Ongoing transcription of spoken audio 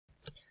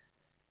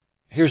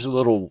here's a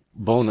little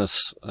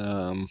bonus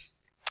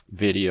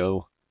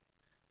video.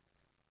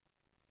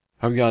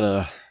 I've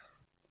got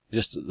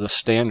just the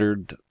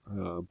standard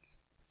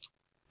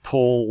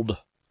pulled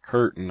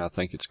curtain, I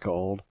think it's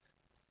called,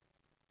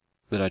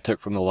 that I took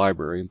from the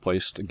library and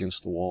placed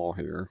against the wall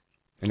here,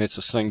 and it's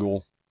a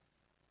single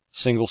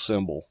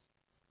symbol.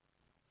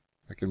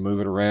 I can move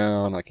it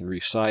around, I can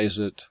resize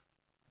it.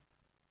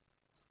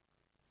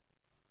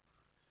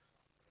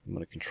 I'm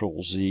going to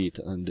Control Z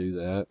to undo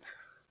that.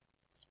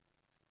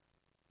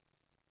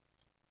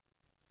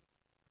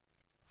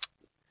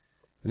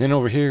 And then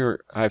over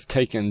here, I've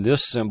taken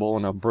this symbol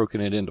and I've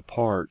broken it into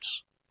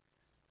parts.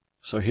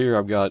 So here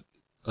I've got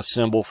a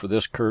symbol for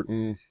this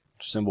curtain,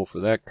 a symbol for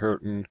that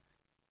curtain,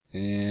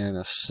 and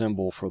a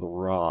symbol for the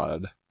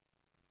rod.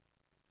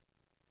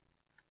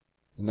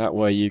 And that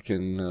way you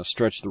can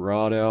stretch the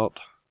rod out.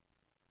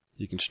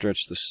 You can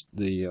stretch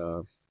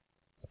the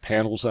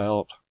panels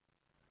out,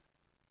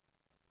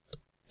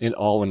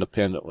 all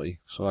independently.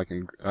 So I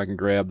can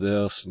grab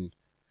this and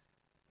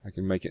I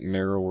can make it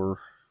narrower.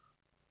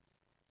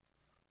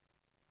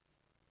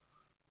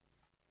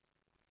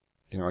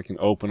 You know, I can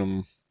open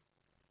them,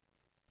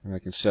 and I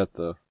can set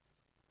the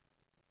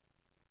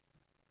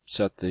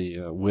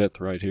width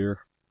right here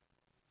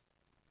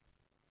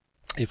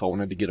if I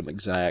wanted to get them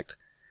exact.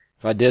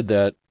 If I did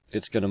that,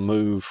 it's going to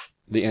move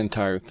the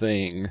entire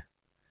thing.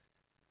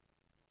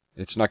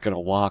 It's not going to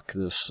lock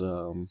this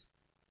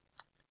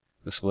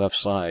this left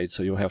side,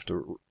 so you'll have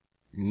to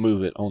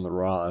move it on the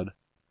rod.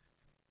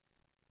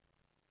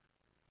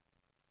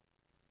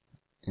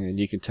 And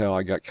you can tell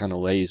I got kind of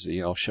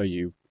lazy. I'll show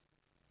you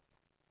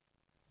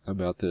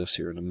about this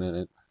here in a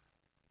minute.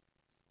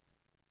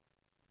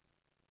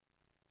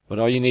 But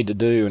all you need to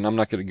do, and I'm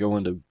not going to go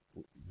into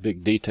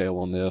big detail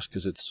on this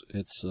because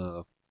it's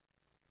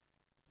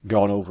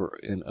gone over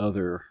in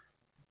other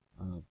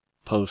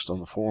posts on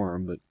the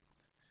forum, but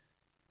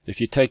if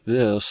you take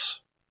this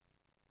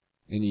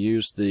and you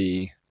use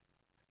the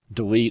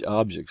Delete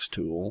Objects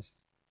tool,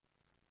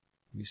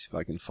 let me see if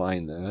I can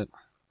find that,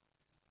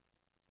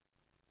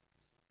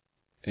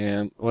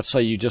 and let's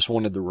say you just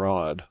wanted the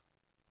rod.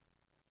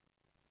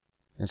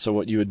 And so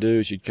what you would do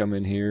is you'd come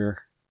in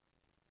here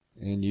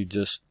and you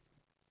just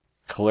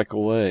click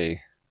away.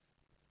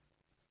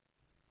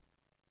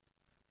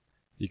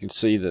 You can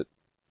see that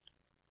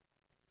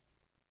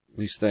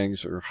these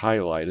things are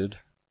highlighted.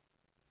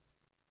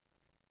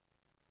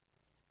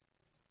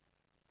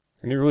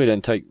 And it really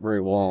doesn't take very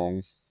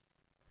long.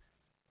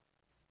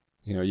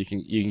 You know, you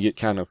can get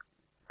kind of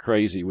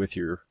crazy with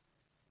your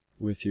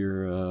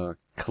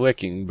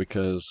clicking,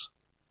 because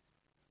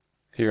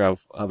here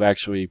I've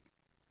actually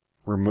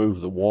remove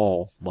the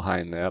wall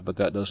behind that, but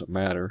that doesn't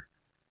matter.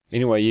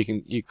 Anyway,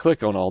 you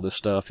click on all this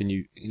stuff and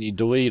you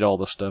delete all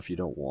the stuff you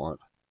don't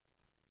want,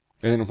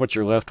 and then what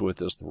you're left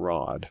with is the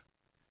rod.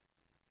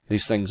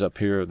 These things up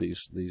here,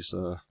 these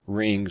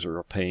rings, are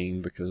a pain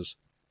because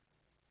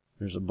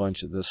there's a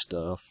bunch of this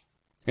stuff.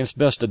 And it's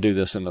best to do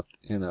this in a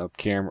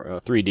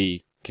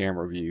 3D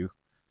camera view,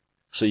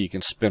 so you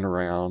can spin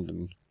around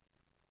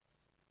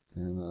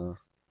and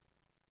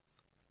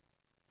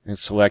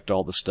select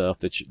all the stuff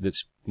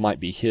that's might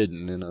be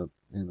hidden in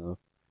a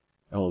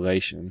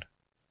elevation.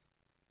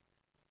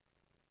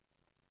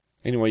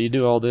 Anyway, you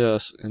do all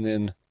this, and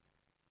then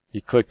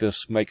you click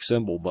this Make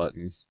Symbol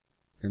button,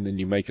 and then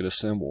you make it a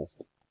symbol.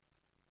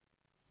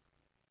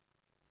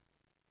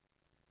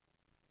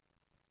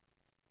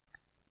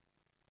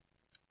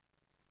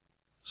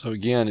 So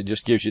again, it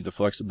just gives you the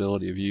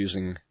flexibility of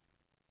using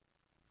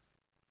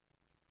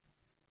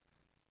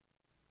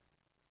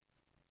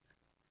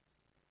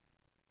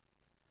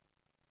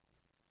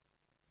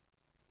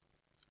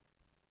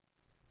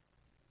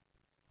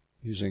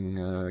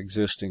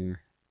existing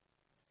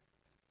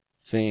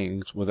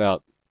things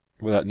without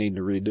needing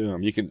to redo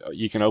them. You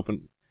can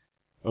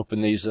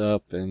open these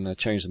up and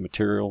change the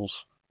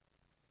materials.